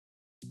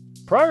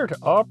Prior to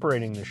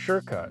operating the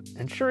Surecut,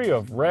 ensure you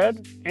have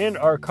read and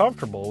are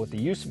comfortable with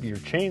the use of your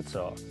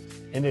chainsaw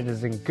and it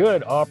is in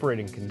good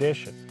operating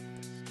condition.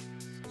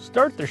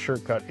 Start the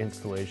Surecut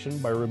installation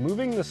by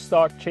removing the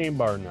stock chain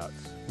bar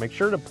nuts. Make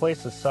sure to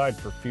place aside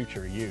for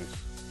future use.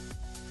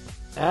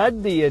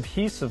 Add the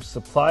adhesive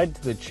supplied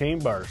to the chain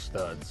bar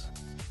studs.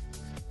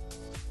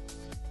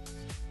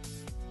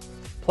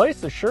 Place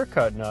the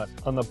Surecut nut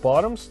on the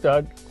bottom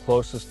stud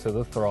closest to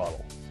the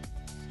throttle.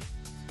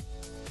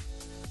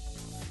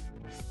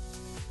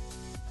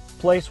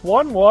 Place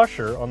one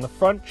washer on the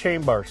front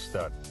chain bar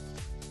stud.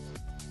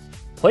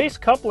 Place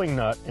coupling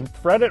nut and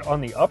thread it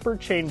on the upper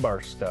chain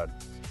bar stud.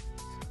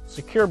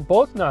 Secure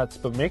both nuts,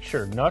 but make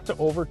sure not to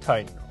over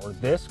tighten or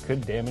this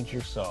could damage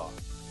your saw.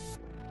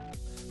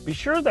 Be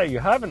sure that you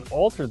haven't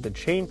altered the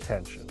chain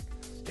tension.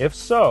 If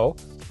so,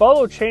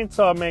 follow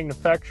chainsaw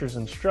manufacturer's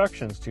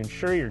instructions to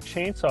ensure your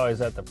chainsaw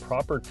is at the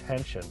proper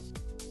tension.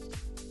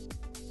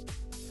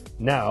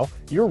 Now,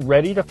 you're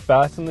ready to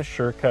fasten the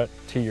Surecut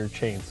to your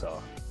chainsaw.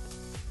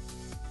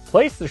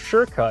 Place the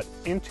Surecut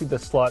into the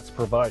slots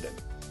provided.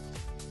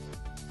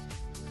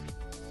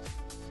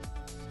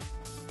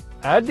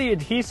 Add the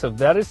adhesive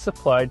that is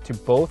supplied to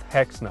both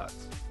hex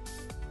nuts.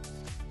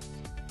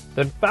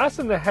 Then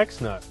fasten the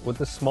hex nut with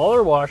the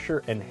smaller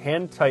washer and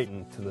hand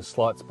tighten to the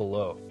slots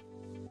below.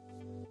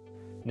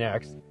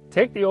 Next,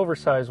 take the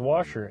oversized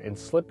washer and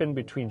slip in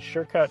between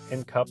Surecut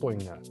and coupling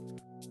nut.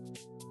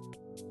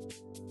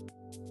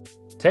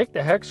 Take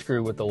the hex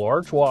screw with the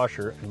large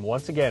washer and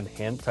once again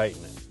hand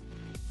tighten it.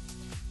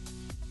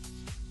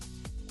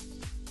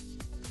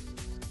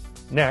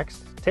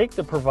 Next, take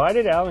the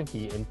provided Allen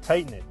key and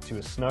tighten it to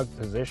a snug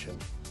position.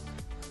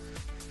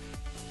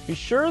 Be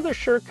sure the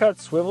Surecut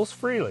swivels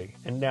freely,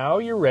 and now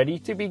you're ready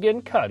to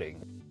begin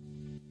cutting.